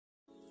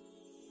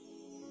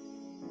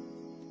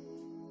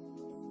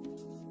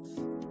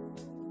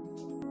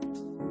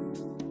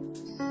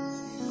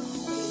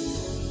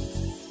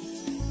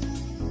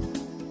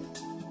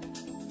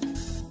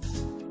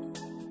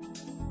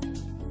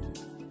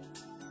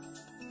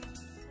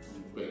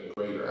bit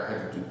greater. I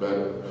had to do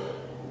better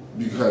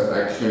because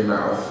I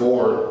cannot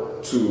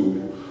afford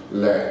to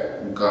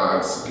let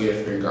God's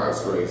gift and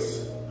God's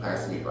grace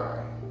pass me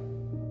by.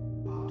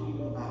 Talk to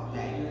you about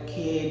that. You're a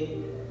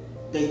kid.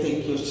 They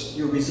think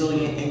you're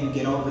resilient and you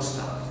get over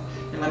stuff.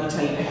 And let me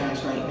tell you,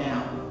 parents, right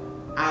now,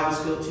 I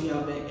was guilty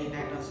of it, and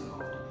that doesn't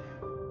often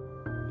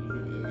happen.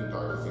 Even in the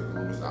darkest and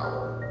gloomest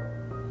hour,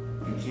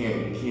 you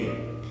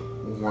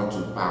can't want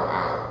to bow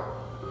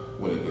out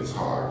when it gets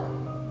hard.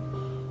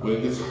 When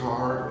it gets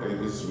hard and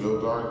it gets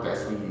real dark,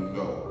 that's when you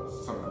know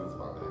something's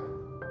about to happen.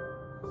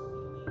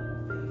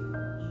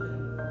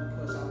 Even more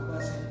because I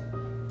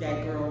wasn't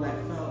that girl that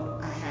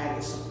felt I had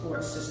the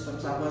support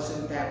systems. I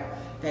wasn't that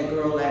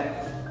girl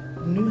that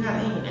knew how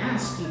to even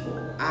ask people.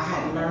 I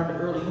had learned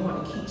early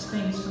on to keep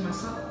things to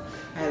myself.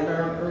 I had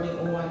learned early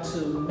on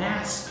to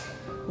mask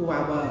who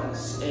I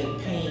was, and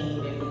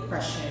pain and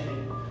depression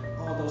and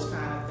all those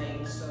kind of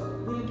things. So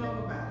we didn't talk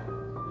about it.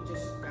 We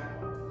just got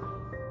on with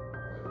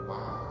life.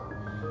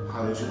 Wow,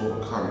 how did you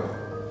overcome it?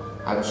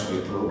 How did you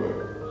get through it?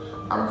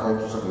 I'm going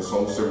through something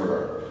so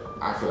similar.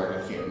 I feel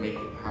like I can't make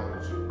it. How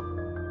did you?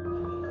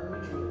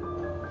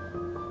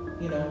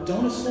 You know,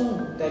 don't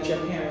assume that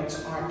your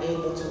parents aren't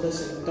able to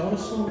listen. Don't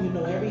assume you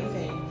know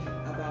everything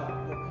about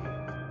your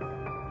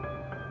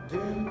parents.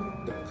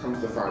 Then comes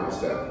the final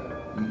step.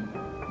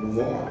 Move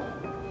on.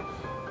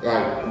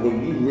 Like,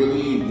 when you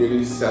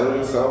really settle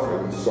yourself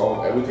and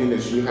solve everything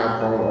that you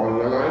have going on in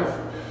your life,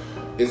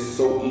 it's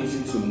so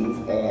easy to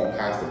move on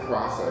past the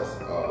process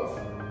of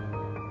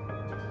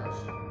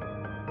depression.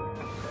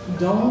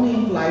 Don't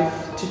leave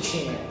life to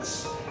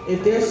chance.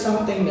 If there's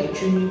something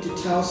that you need to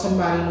tell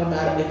somebody, no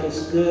matter if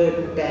it's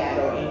good, bad,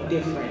 or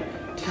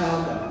indifferent,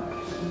 tell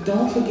them.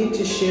 Don't forget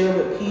to share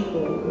with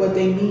people what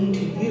they mean to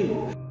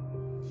you.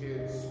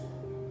 Kids,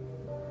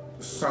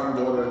 son,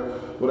 daughter,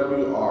 whatever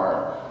you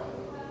are,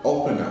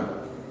 open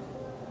up.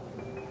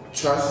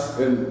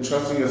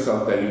 Trusting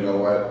yourself that, you know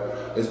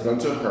what, it's going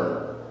to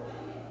hurt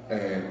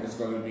and it's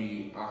going to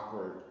be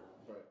awkward.